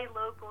 buy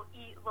local,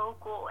 eat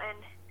local, and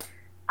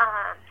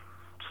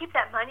keep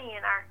that money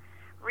in our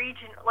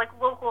region, like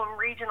local and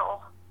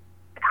regional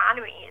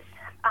economies.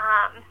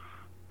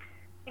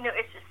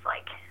 It's just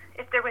like,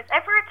 if there was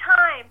ever a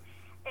time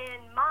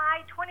in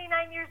my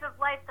 29 years of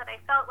life that I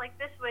felt like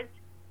this was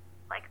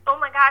like, oh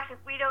my gosh,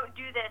 if we don't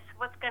do this,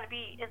 what's going to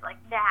be, is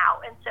like now.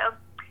 And so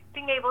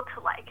being able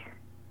to like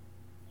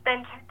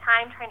spend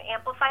time trying to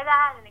amplify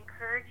that and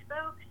encourage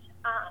folks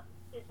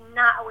is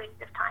not a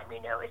waste of time.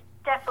 It's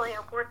definitely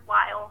a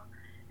worthwhile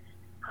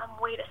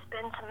way to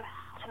spend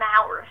some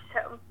hours.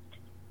 So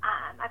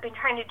I've been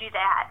trying to do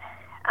that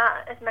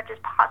as much as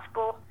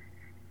possible,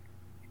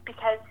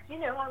 because,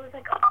 I was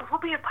like, oh, we'll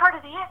be a part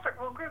of the effort,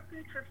 we'll grow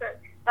food for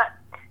folks. But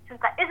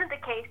since that isn't the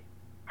case,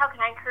 how can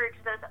I encourage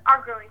those that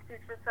are growing food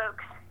for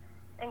folks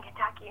in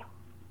Kentucky?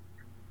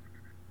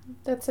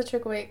 That's such a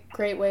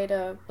great way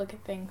to look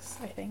at things,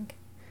 I think.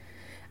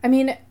 I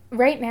mean,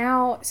 right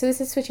now, so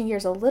this is switching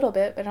gears a little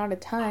bit, but not a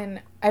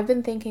ton. I've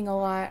been thinking a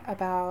lot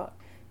about,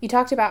 you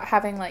talked about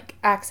having like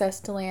access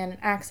to land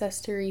and access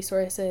to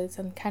resources,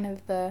 and kind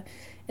of the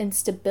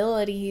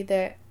instability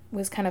that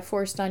was kind of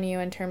forced on you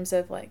in terms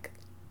of like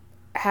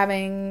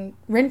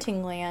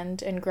renting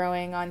land and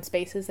growing on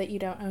spaces that you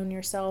don't own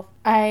yourself.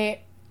 I,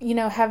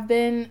 have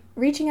been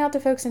reaching out to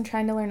folks and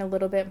trying to learn a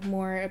little bit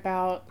more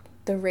about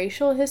the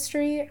racial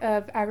history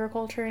of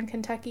agriculture in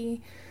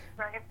Kentucky.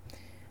 Right.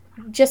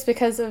 Just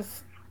because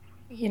of,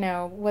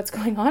 what's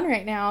going on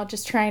right now,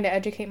 just trying to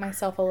educate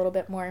myself a little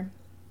bit more.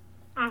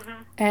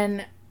 Mm-hmm.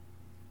 And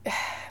I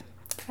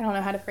don't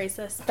know how to phrase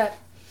this, but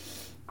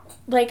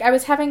like, I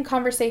was having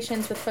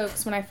conversations with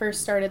folks when I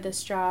first started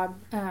this job,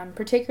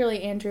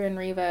 particularly Andrew and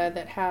Reva,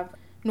 that have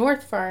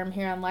North Farm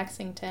here in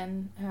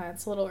Lexington.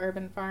 It's a little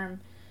urban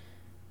farm,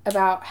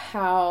 about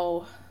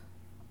how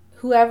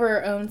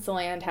whoever owns the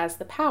land has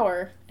the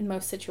power in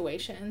most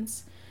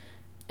situations,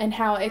 and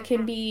how it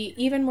can be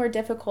even more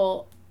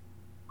difficult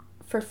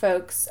for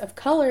folks of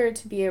color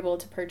to be able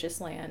to purchase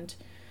land.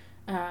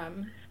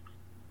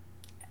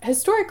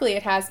 Historically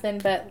it has been,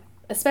 but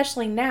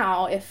especially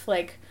now, if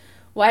like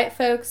white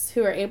folks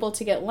who are able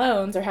to get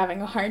loans are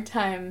having a hard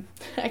time,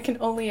 I can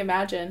only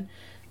imagine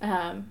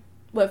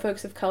what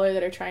folks of color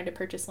that are trying to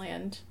purchase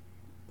land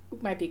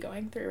might be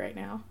going through right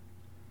now.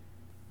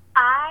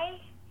 I,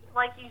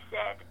 like you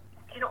said,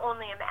 can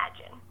only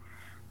imagine.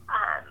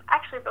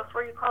 Actually,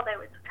 before you called, I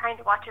was trying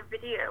to watch a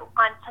video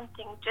on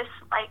something just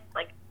like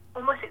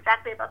almost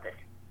exactly about this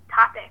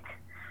topic.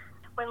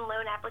 When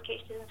loan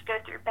applications go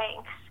through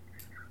banks,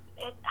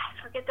 I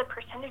forget the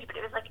percentage, but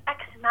it was like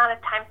X amount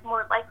of times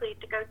more likely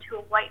to go to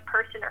a white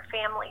person or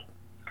family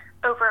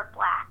over a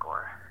black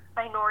or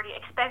minority,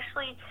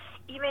 especially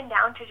even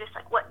down to just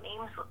like what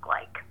names look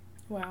like.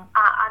 Wow.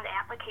 On the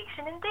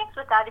application and things,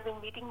 without even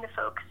meeting the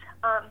folks.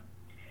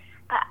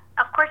 But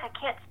of course I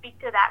can't speak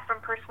to that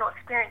from personal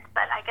experience,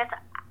 but I guess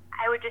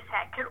I would just say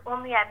I could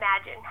only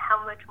imagine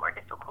how much more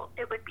difficult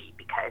it would be,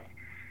 because,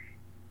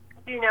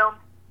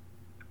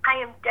 I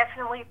am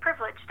definitely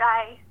privileged.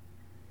 I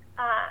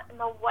am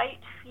a white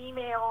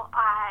female.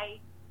 I,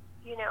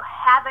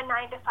 have a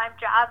 9-to-5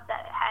 job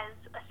that has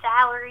a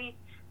salary.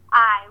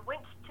 I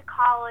went to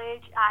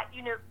college.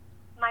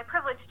 My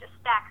privilege just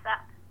stacks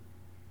up.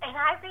 And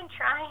I've been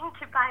trying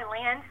to buy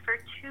land for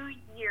 2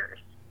 years.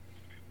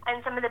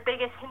 And some of the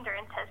biggest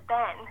hindrance has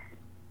been,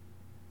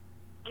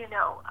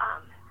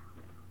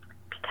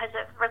 because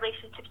of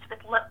relationships with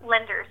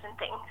lenders and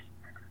things.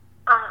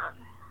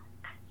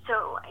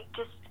 So it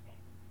just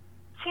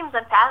seems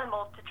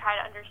unfathomable to try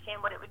to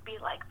understand what it would be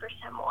like for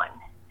someone,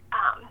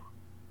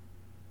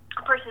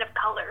 a person of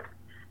color,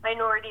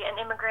 minority, an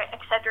immigrant,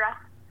 etc.,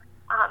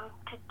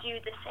 to do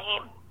the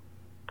same.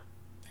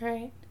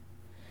 Right.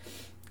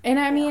 And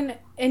I mean,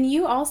 and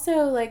you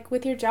also, like,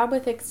 with your job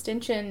with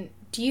Extension,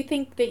 do you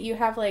think that you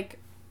have, like,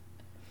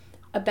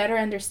 a better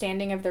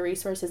understanding of the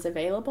resources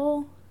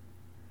available?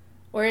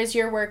 Or is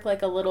your work,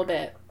 like, a little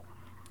bit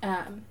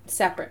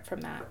separate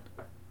from that?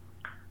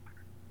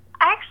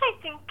 I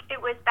actually think it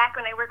was back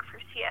when I worked for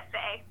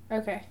CFA.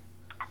 Okay.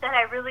 That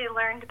I really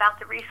learned about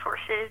the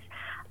resources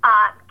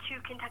to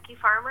Kentucky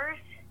farmers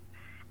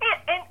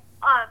and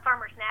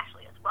farmers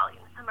nationally as well.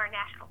 Some are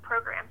national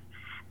programs.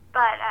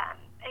 But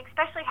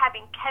especially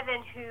having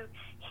Kevin, who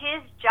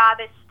his job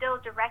is still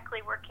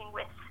directly working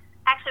with,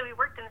 actually we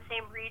worked in the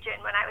same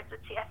region when I was with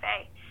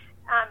CFA,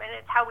 and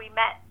it's how we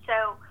met.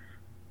 So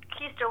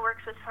he still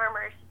works with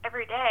farmers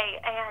every day,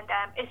 and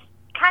it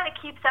kind of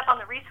keeps up on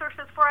the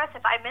resources for us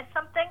if I miss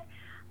something.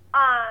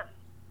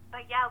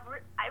 But yeah,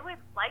 I would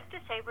like to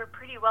say we're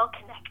pretty well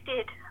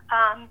connected.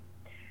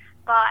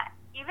 But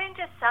even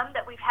just some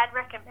that we've had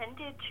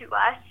recommended to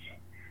us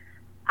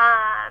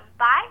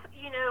by,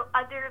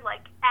 other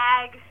like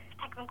ag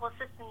technical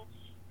assistance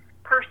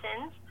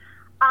persons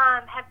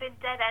have been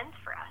dead ends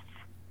for us.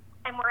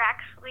 And we're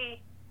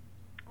actually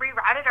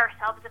rerouted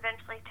ourselves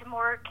eventually to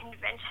more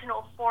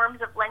conventional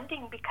forms of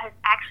lending because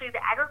actually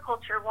the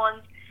agriculture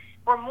ones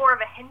were more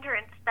of a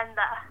hindrance than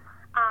the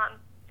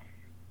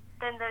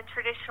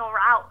traditional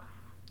route.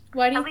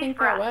 Why do you think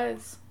that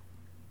was?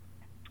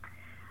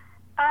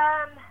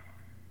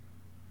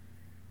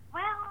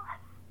 Well,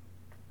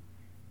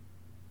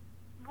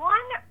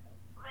 one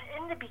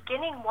in the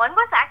beginning, one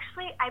was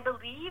actually, I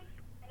believe,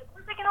 of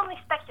course I can only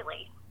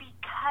speculate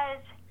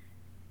because,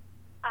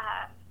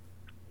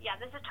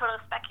 this is total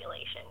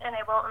speculation, and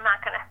I'm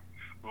not going to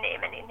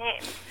name any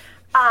names.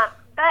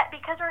 But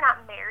because we're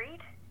not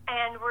married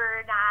and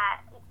we're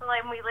not,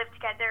 like, we live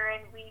together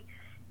and we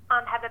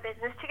have a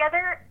business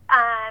together,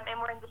 and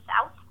we're in the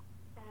South,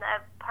 in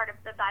the part of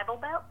the Bible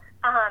Belt,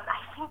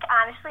 I think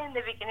honestly in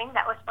the beginning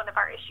that was one of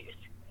our issues.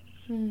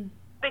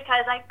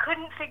 Because I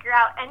couldn't figure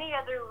out any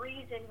other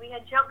reason. We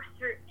had jumped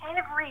through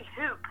every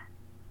hoop,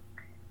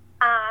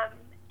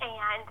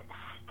 and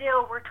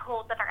still we're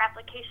told that our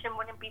application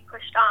wouldn't be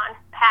pushed on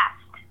past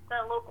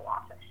the local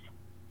office.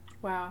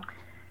 Wow.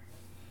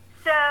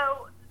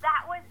 So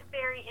that was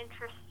very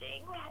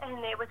interesting,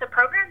 and it was a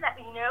program that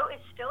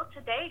is still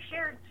today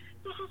shared.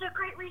 This is a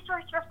great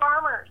resource for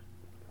farmers.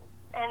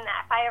 And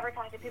if I ever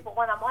talk to people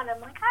one-on-one,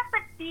 I'm like, I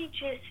would be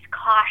just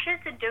cautious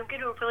and don't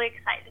get overly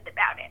excited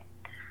about it.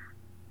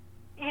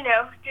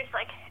 Just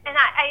like, and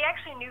I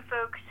actually knew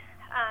folks,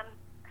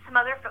 some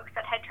other folks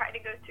that had tried to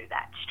go through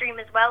that stream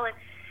as well, and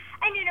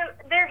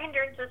their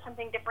hindrance was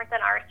something different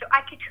than ours, so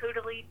I could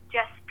totally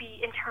just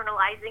be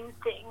internalizing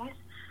things,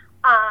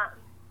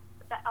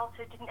 but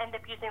also didn't end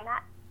up using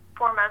that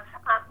form of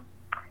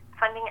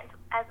funding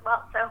as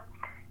well, so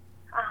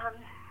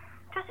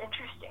just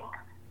interesting.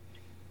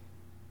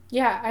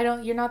 Yeah,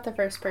 you're not the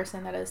first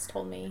person that has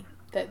told me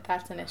that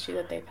that's an issue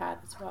that they've had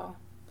as well.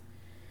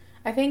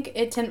 I think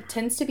it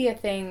tends to be a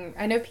thing.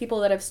 I know people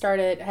that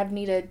have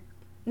needed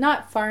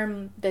not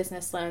farm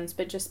business loans,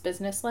 but just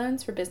business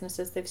loans for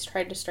businesses they've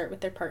tried to start with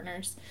their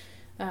partners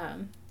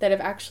that have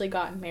actually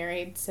gotten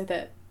married so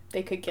that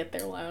they could get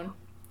their loan.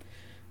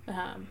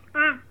 I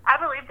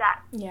believe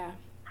that. Yeah.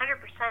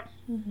 100%.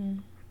 Mm-hmm.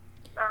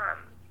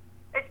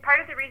 It's part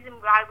of the reason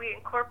why we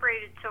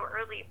incorporated so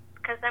early,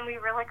 because then we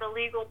were like a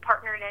legal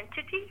partnered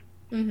entity.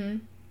 Mm-hmm.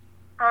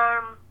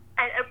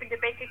 And opened a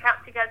bank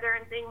account together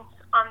and things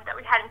that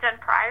we hadn't done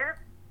prior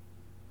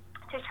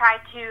to try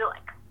to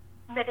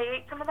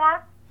mitigate some of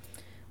that.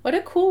 What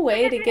a cool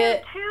way to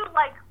get.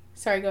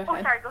 Sorry, go ahead.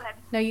 Oh, sorry, go ahead.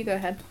 No, you go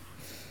ahead.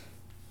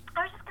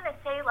 I was just gonna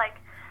say,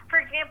 for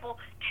example,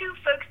 two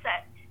folks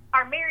that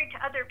are married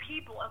to other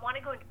people and want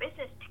to go into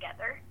business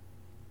together,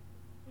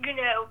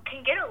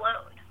 can get a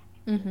loan.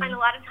 Mm-hmm. And a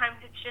lot of times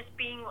it's just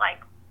being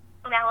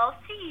an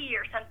LLC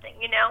or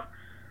something,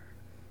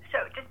 So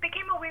it just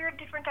became a weird,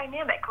 different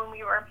dynamic when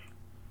we were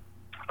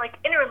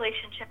in a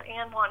relationship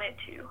and wanted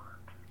to.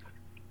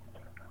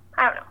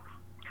 I don't know.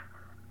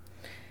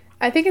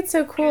 I think it's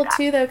so cool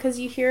too, though, because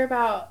you hear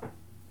about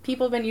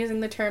people have been using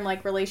the term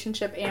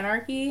relationship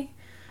anarchy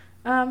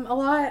a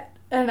lot,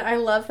 and I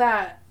love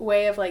that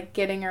way of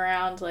getting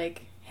around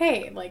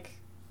hey,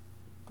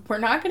 we're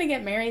not going to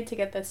get married to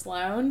get this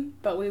loan,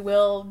 but we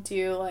will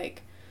do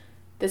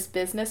this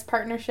business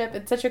partnership.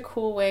 It's such a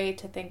cool way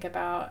to think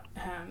about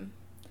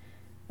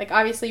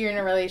obviously you're in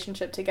a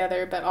relationship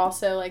together, but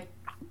also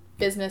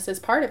business is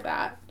part of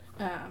that.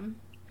 Mm-hmm.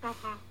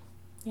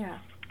 Yeah.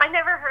 I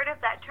never heard of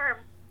that term.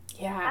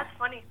 Yeah. That's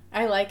funny.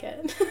 I like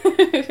it.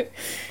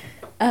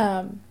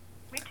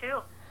 Me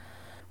too.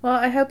 Well,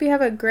 I hope you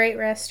have a great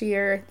rest of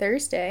your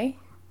Thursday.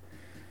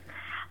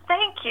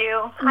 Thank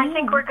you. I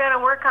think we're going to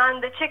work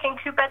on the chicken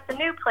coop at the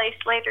new place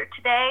later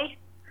today.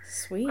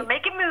 Sweet. We'll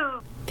make it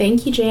move.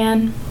 Thank you,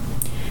 Jan.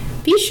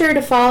 Be sure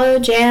to follow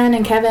Jan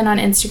and Kevin on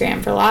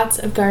Instagram for lots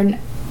of garden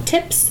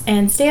tips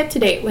and stay up to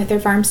date with their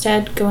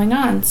farmstead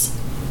going-ons.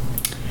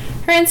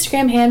 Her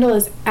Instagram handle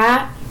is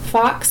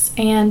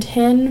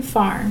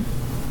 @FoxandHenFarm.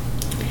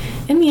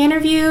 In the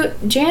interview,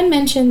 Jan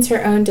mentions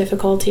her own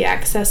difficulty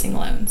accessing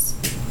loans.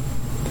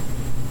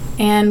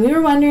 And we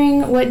were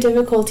wondering what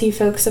difficulty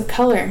folks of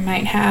color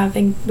might have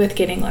with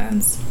getting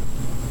loans.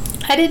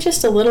 I did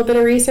just a little bit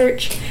of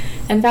research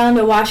and found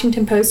a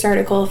Washington Post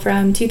article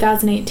from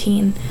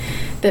 2018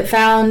 that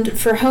found,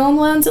 for home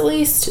loans at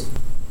least,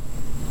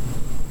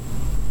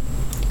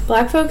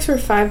 Black folks were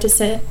 5 to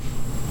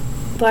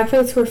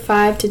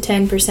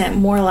 10%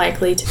 more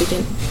likely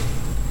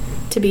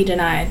to be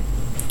denied.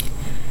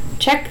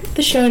 Check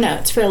the show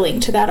notes for a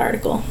link to that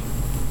article.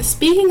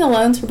 Speaking of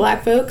loans for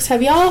Black folks,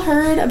 have y'all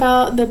heard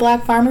about the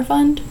Black Farmer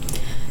Fund?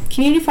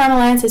 Community Farm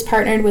Alliance has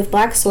partnered with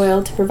Black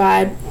Soil to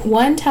provide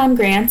one-time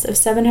grants of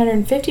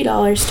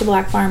 $750 to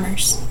Black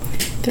farmers.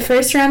 The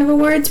first round of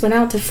awards went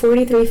out to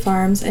 43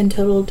 farms and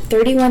totaled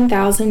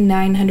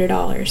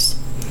 $31,900.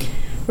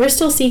 We're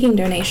still seeking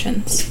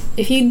donations.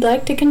 If you'd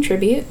like to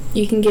contribute,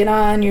 you can get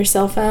on your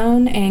cell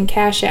phone and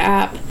Cash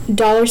App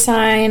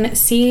 $CFAKY.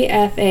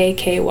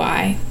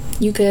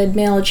 You could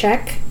mail a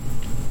check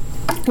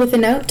with a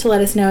note to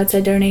let us know it's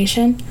a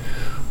donation,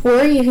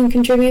 or you can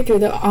contribute through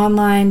the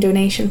online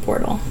donation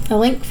portal. A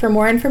link for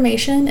more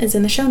information is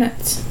in the show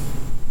notes.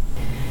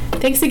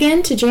 Thanks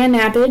again to Jan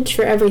Nappage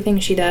for everything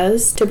she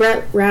does, to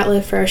Brett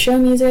Ratliff for our show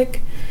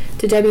music,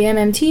 to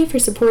WMMT for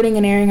supporting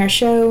and airing our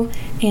show,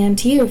 and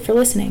to you for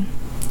listening.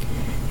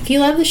 If you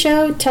love the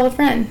show, tell a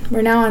friend.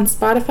 We're now on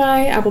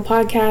Spotify, Apple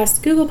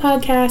Podcasts, Google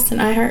Podcasts, and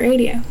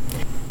iHeartRadio.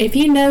 If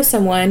you know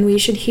someone we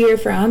should hear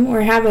from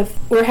or have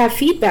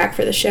feedback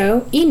for the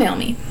show, email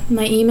me.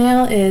 My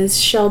email is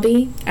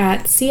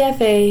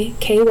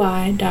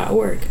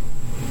shelby@cfaky.org.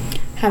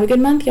 Have a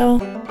good month,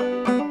 y'all.